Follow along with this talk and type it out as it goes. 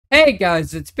Hey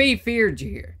guys, it's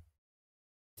Fearagen here.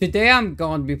 Today I'm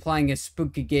going to be playing a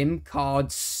spooky game called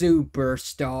Superstar.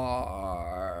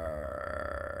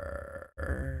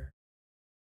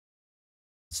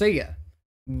 So yeah,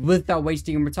 without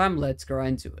wasting more time, let's go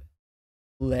into it.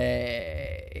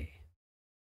 Play.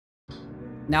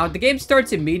 Now the game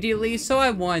starts immediately, so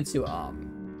I wanted to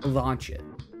launch it.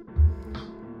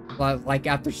 Like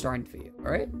after starting the video,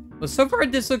 alright? Well, so far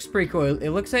this looks pretty cool. It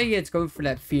looks like it's going for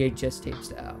that VHS tape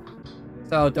style.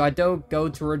 So, do I go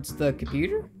towards the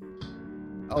computer?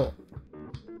 Oh.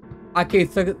 Okay,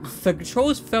 the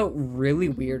controls felt really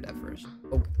weird at first.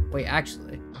 Oh, wait,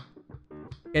 actually.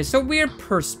 Okay, so weird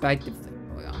perspective thing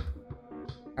going on.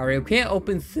 Alright, we can't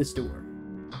open this door.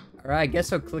 Alright, I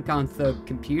guess I'll click on the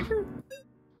computer.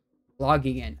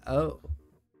 Logging in. Oh.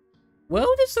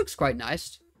 Well, this looks quite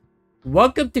nice.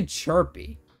 Welcome to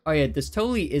Chirpy. Oh yeah, this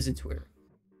totally isn't Twitter.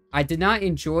 I did not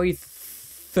enjoy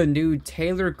the new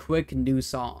Taylor Quick new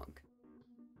song.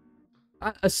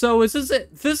 So is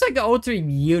this like an alternate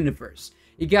universe?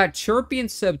 You got Chirpy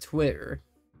instead of Twitter,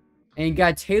 and you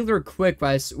got Taylor Quick,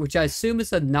 which I assume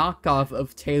is a knockoff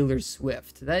of Taylor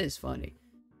Swift. That is funny.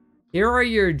 Here are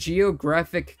your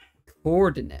geographic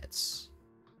coordinates.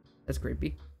 That's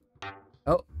creepy.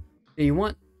 Oh, do you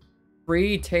want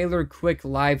free Taylor Quick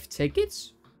live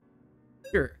tickets?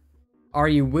 Sure. Are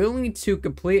you willing to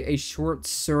complete a short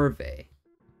survey?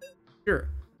 Sure.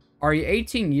 Are you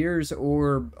 18 years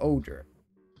or older?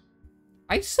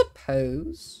 I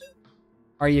suppose.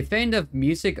 Are you a fan of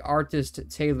music artist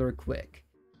Taylor Quick?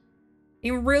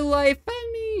 In real life,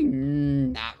 I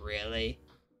mean, not really.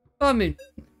 I mean,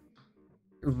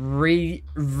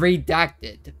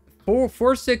 redacted.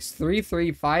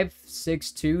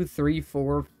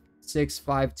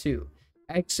 4463356234652.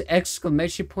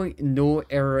 Exclamation point, no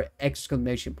error,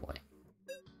 exclamation point.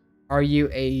 Are you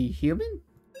a human?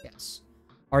 Yes.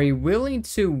 Are you willing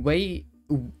to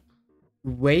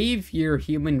waive your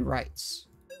human rights?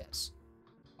 Yes.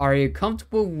 Are you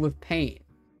comfortable with pain?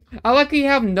 I like you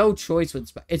have no choice with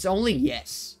it's only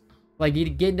yes. Like, you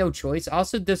get no choice.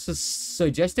 Also, this is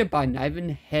suggested by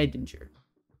Niven Hedinger.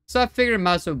 So I figured I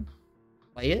might as well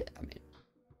play it. I mean,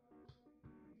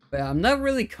 but I'm not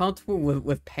really comfortable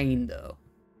with pain, though.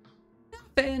 Not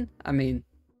a fan. I mean,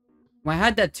 when I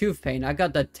had that tooth pain, I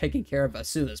got that taken care of as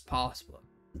soon as possible.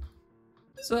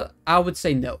 So, I would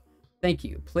say no. Thank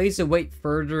you. Please await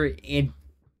further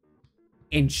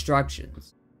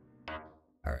instructions.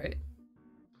 Alright.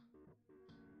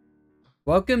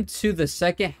 Welcome to the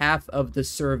second half of the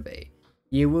survey.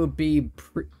 You will be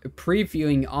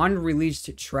previewing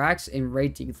unreleased tracks and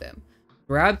rating them.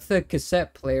 Grab the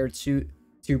cassette player to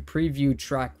preview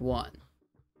track 1.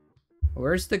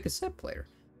 Where's the cassette player?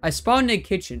 I spawned in a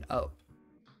kitchen. Oh.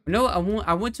 No, I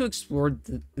want to explore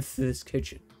this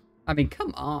kitchen. I mean,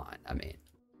 come on. I mean,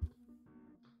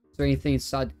 is there anything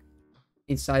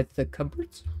inside the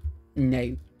cupboards?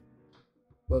 No.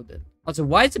 Well then. Also,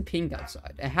 why is it pink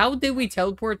outside? And how did we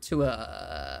teleport to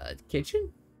a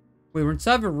kitchen? We were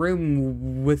inside a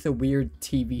room with a weird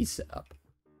TV setup.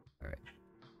 Alright.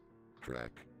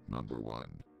 Track number 1.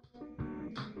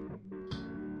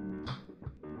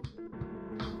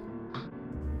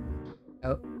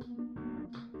 Oh.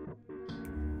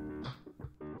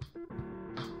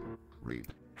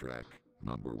 Rate track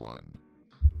number 1.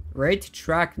 Rate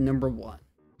track number 1.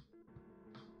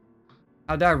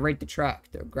 How do I rate the track?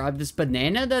 Do I grab this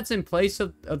banana that's in place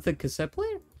of the cassette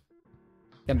player?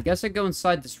 I guess I go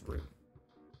inside this room.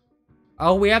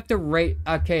 Oh, we have to rate.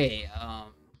 Okay,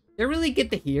 didn't really get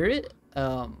to hear it.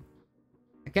 I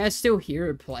can still hear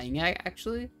it playing,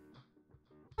 actually.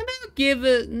 I'm gonna give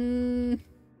it,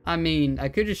 I mean, I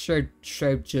could just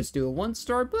just do a 1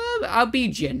 star, but I'll be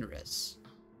generous.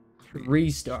 3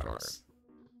 stars.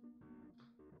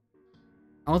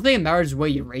 I don't think it matters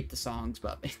what you rate the songs,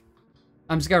 but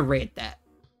I'm just gonna rate that.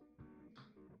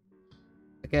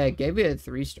 Okay, I gave it a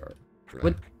 3 star. Track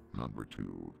What? number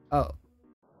 2. Oh.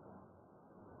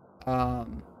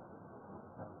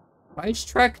 Why is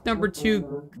track number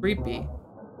 2 creepy?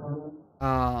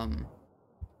 Well,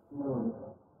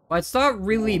 it's not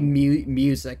really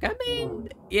music. I mean,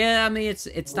 yeah, I mean,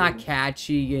 it's not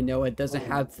catchy, you know, it doesn't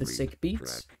have the sick beats.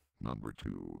 Track number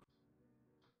 2.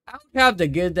 I would have to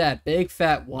give that big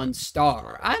fat 1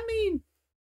 star. I mean,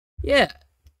 yeah,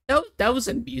 that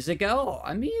wasn't music at all.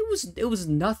 I mean, it was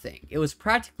nothing. It was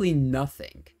practically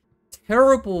nothing.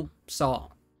 Terrible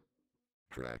song.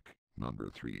 Track number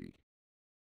 3.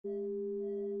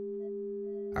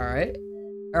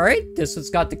 Alright, this one's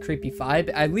got the creepy vibe.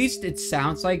 At least it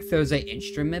sounds like there's an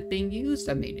instrument being used.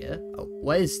 I mean, yeah. Oh,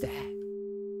 what is that?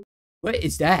 What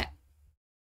is that?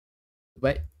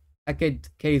 What? Okay,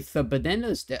 the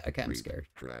banana's dead. Okay, I'm Rate scared.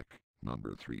 track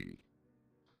number 3.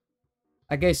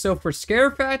 Okay, so for scare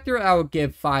factor, I would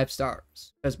give 5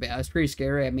 stars. Because, man, that's pretty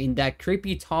scary. I mean, that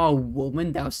creepy tall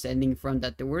woman that was standing in front of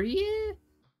that door, yeah.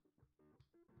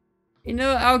 You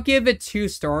know, I'll give it 2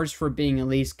 stars for being at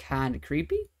least kind of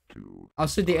creepy. 2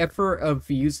 Also, the star. effort of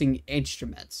using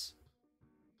instruments.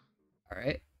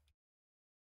 Alright.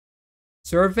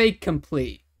 Survey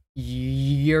complete.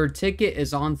 Your ticket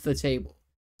is on the table.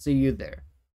 See you there.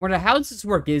 Wonder, how does this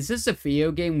work? Is this a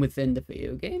video game within the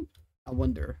video game? I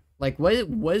wonder. Like, what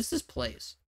is this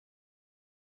place?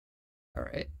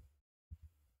 Alright.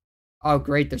 Oh,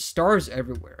 great. There's stars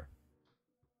everywhere.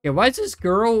 Okay, why is this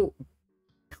girl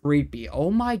creepy? Oh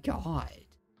my god.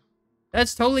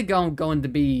 That's totally going to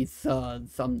be the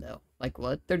thumbnail. Like,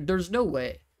 what? There's no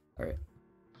way. Alright.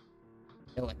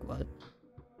 Yeah, like, what?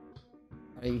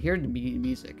 Are you hearing the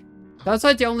music? That's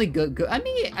like the only good. I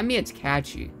mean, it's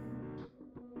catchy.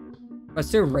 But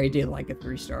still rated like a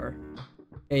 3-star.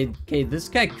 Okay, this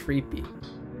guy creepy.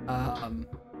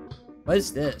 What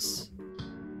is this?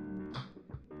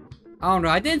 I don't know.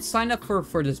 I didn't sign up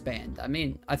for this band. I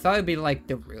mean, I thought it'd be like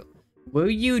the real. Will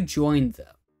you join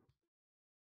them?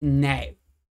 No.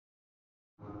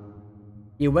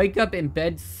 You wake up in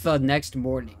bed the next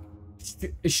morning.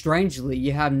 Strangely,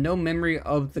 you have no memory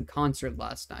of the concert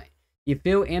last night. You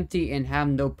feel empty and have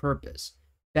no purpose.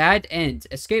 Bad end.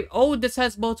 Escape. Oh, this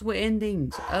has multiple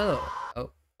endings. Oh,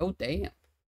 damn.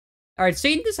 Alright,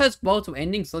 seeing this has multiple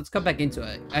endings, let's come back into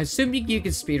it. I assume you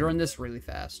can speedrun this really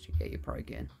fast. Yeah, you probably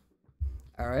can.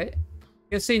 Alright.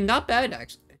 You see, not bad,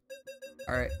 actually.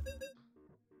 Alright.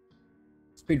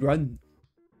 Speedrun.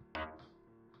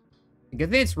 I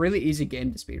think it's really easy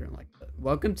game to speedrun like that.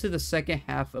 Welcome to the second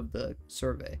half of the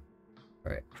survey.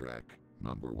 Alright. Track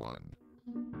number 1.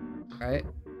 Alright.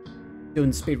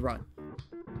 Doing speedrun.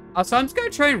 Also, I'm just gonna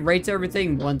try and rate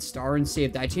everything 1 star and see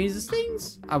if that changes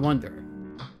things. I wonder.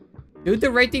 Do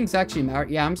the ratings actually matter?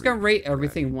 Yeah, I'm just gonna rate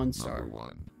everything Track 1 star. Number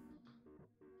 1.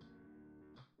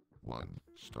 1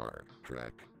 star.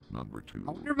 Track number 2.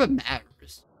 I wonder if it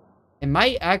matters. It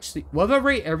might actually. What if I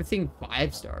rate everything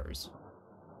 5 stars?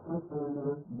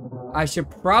 I should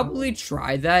probably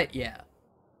try that. Yeah.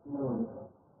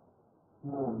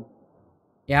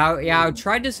 I'll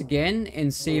try this again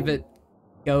and see if it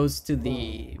goes to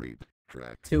the Rate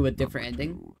track to a different number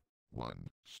ending. 2. 1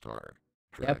 star.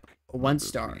 Yep, Track 1 number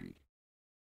star. 3.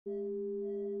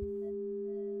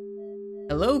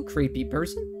 Hello, creepy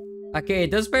person. Okay,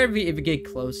 it does better if you get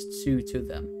close to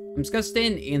them. I'm just gonna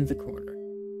stand in the corner.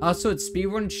 Also, it's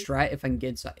speedrun strat if I can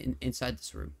get inside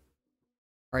this room.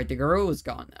 Alright, the girl is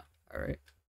gone now. Alright.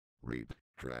 Rate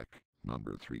track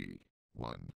number 3.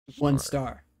 1 star. 1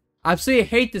 star. I absolutely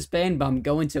hate this band, but I'm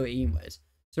going to it anyways.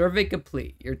 Survey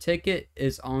complete. Your ticket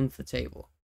is on the table.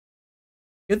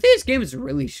 Good thing this game is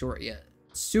really short, yeah.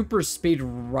 Super speed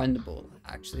runnable,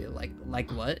 actually.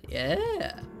 Like what?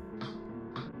 Yeah.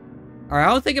 Alright, I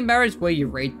don't think it matters where you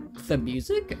rate the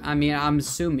music. I mean, I'm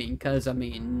assuming, because, I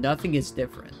mean, nothing is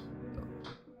different.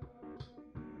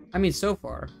 I mean, so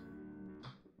far.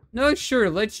 No, sure,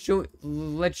 let's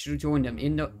join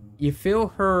them. You feel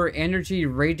her energy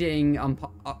radiating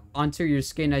onto your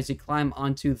skin as you climb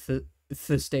onto the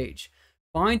stage.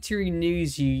 Falling to your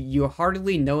knees, you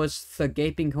hardly notice the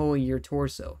gaping hole in your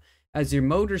torso. As your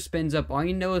motor spins up, all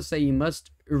you know is that you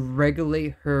must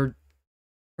regulate her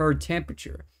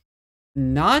temperature.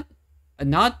 Not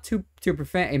to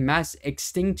prevent a mass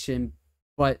extinction,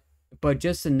 but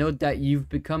just to note that you've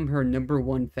become her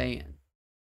 #1 fan.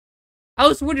 I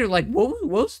was wondering, like, what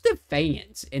was the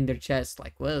fans in their chest?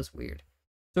 Like, well, that's weird.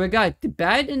 So I got the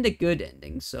bad and the good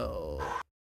ending, so...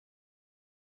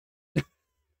 That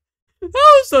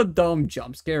was a dumb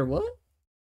jump scare, what?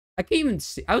 I can't even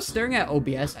see. I was staring at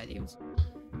OBS, I didn't even see.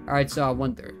 Alright, so I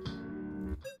wonder.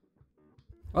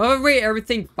 Well, if I rate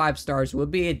everything 5 stars, would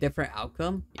be a different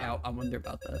outcome? Yeah, I wonder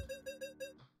about that.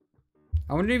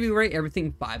 I wonder if you rate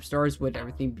everything 5 stars, would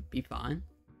everything be fine?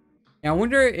 Yeah, I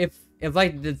wonder if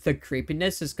like the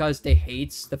creepiness is because they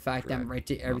hates the fact that I'm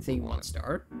rating everything 1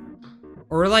 star,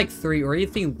 or like 3, or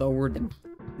anything lower than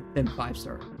 5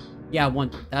 star. Yeah, I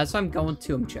wonder. That's why I'm going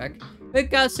to check. But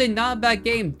gotta say, not a bad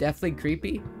game. Definitely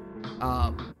creepy.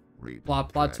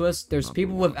 Plot twist. There's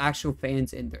people with actual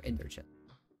fans in their chat.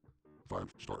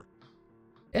 5 star.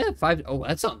 Yeah, 5. Oh,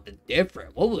 that's something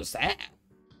different. What was that?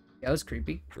 Yeah, that was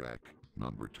creepy. Track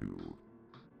number 2.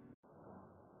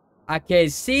 Okay,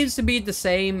 it seems to be the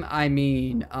same. I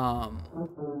mean,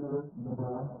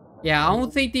 yeah, I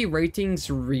don't think the ratings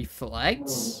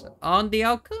reflects on the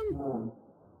outcome.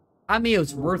 I mean, it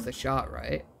was worth a shot,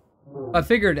 right? I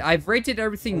figured I've rated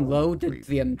everything low to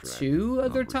them Track 2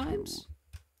 other number times.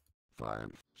 2.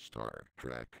 5-star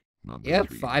track number Yep,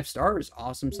 3. 5 stars.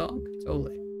 Awesome song.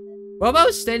 Totally. What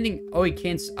about standing? Oh, he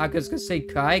can't. I was gonna say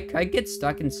Kai. Kai gets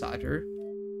stuck inside her.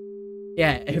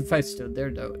 Yeah, if I stood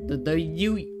there though,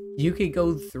 you could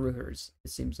go through hers.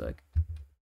 It seems like.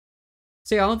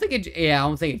 See, I don't think it. Yeah, I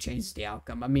don't think it changes the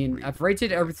outcome. I mean, I've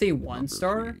rated everything 1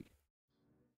 star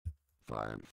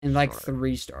 5 and like star.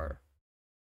 3 star.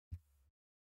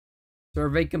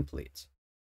 Survey complete.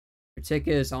 Your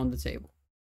ticket is on the table.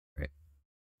 Right.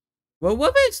 Well,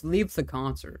 what if I leave the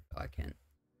concert? Oh, I can't.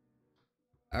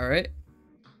 All right.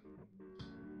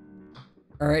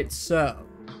 All right. So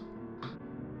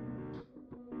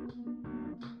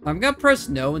I'm gonna press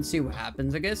no and see what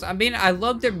happens, I guess. I mean, I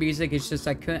love their music. It's just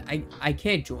I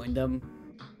can't join them.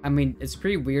 I mean, it's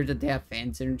pretty weird that they have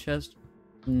fans in their chest.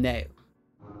 No.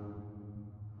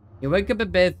 You wake up in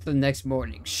bed the next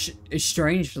morning.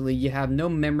 Strangely, you have no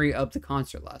memory of the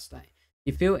concert last night.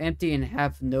 You feel empty and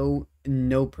have no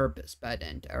purpose. Bad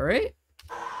end. All right.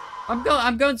 I'm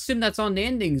going to assume that's on the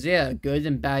endings. Yeah, good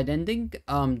and bad ending.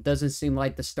 Doesn't seem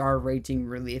like the star rating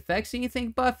really affects anything,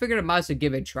 but I figured I might as well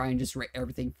give it a try and just rate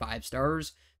everything 5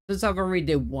 stars. Since I've already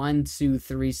did 1, 2,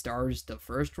 3 stars the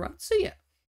first run. So yeah.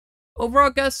 Overall,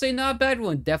 gotta say not a bad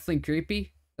one. Definitely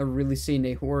creepy. Never really seen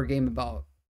a horror game about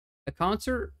a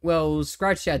concert. Well,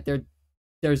 scratch that.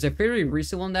 There's a very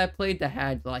recent one that I played that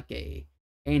had like a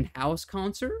in-house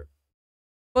concert.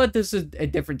 But this is a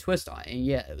different twist on it. And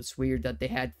yeah, it was weird that they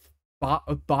had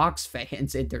box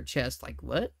fans in their chest. Like,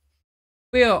 what?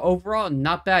 But yeah, overall,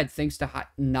 not bad. Thanks to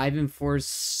Niven for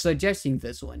suggesting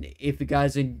this one. If you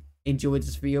guys enjoyed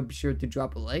this video, be sure to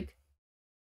drop a like.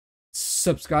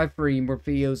 Subscribe for any more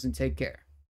videos and take care.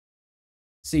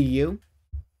 See you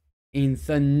in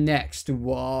the next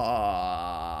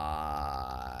one.